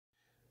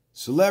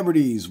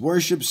Celebrities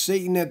worship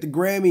Satan at the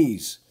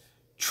Grammys.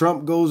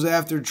 Trump goes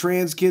after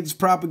trans kids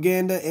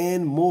propaganda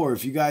and more.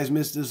 If you guys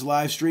missed this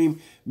live stream,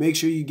 make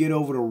sure you get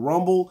over to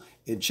Rumble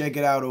and check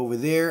it out over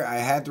there. I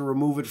had to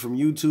remove it from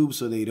YouTube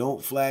so they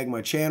don't flag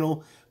my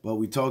channel, but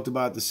we talked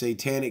about the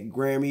satanic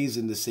Grammys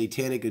and the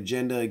satanic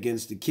agenda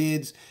against the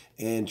kids,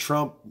 and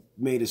Trump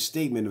made a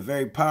statement, a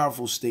very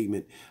powerful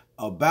statement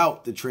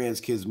about the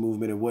trans kids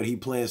movement and what he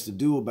plans to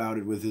do about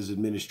it with his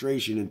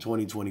administration in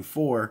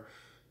 2024.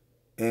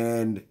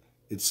 And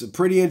it's a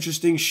pretty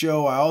interesting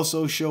show. I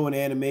also show an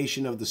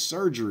animation of the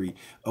surgery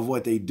of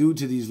what they do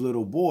to these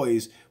little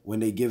boys when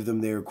they give them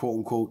their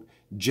quote-unquote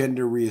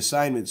gender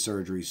reassignment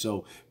surgery.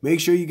 So make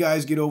sure you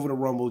guys get over to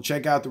Rumble,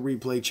 check out the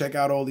replay, check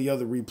out all the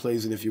other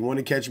replays. And if you want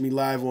to catch me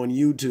live on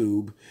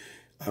YouTube,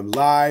 I'm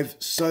live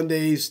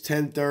Sundays,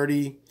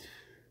 10:30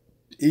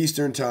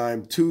 Eastern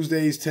Time,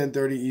 Tuesdays,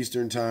 10:30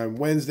 Eastern Time,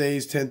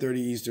 Wednesdays, 10:30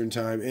 Eastern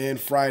Time, and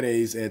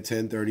Fridays at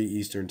 10:30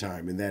 Eastern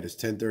Time, and that is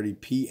 10:30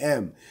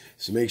 p.m.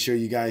 So make sure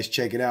you guys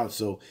check it out.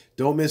 So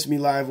don't miss me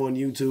live on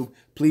YouTube.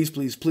 Please,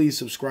 please, please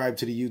subscribe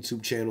to the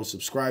YouTube channel,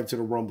 subscribe to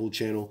the Rumble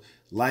channel,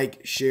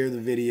 like, share the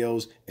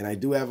videos, and I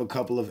do have a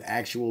couple of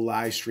actual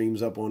live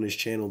streams up on this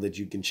channel that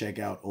you can check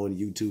out on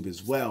YouTube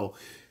as well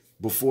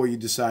before you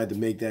decide to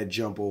make that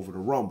jump over to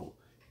Rumble.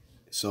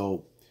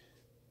 So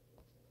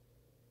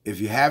if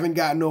you haven't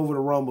gotten over to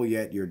Rumble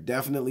yet, you're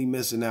definitely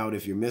missing out.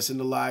 If you're missing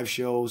the live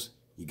shows,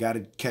 you got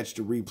to catch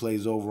the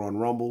replays over on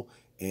Rumble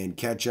and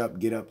catch up,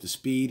 get up to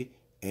speed.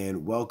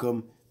 And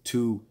welcome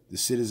to the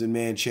Citizen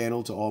Man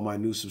channel, to all my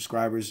new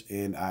subscribers.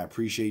 And I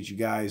appreciate you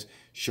guys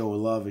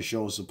showing love and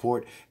showing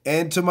support.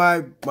 And to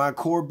my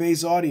core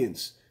base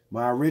audience,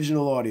 my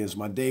original audience,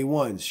 my day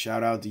ones,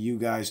 shout out to you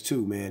guys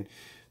too, man.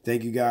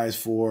 Thank you guys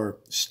for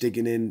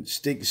sticking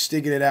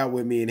it out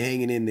with me and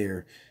hanging in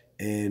there.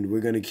 And we're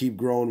going to keep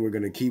growing. We're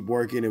going to keep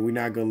working. And we're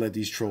not going to let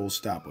these trolls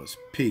stop us.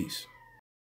 Peace.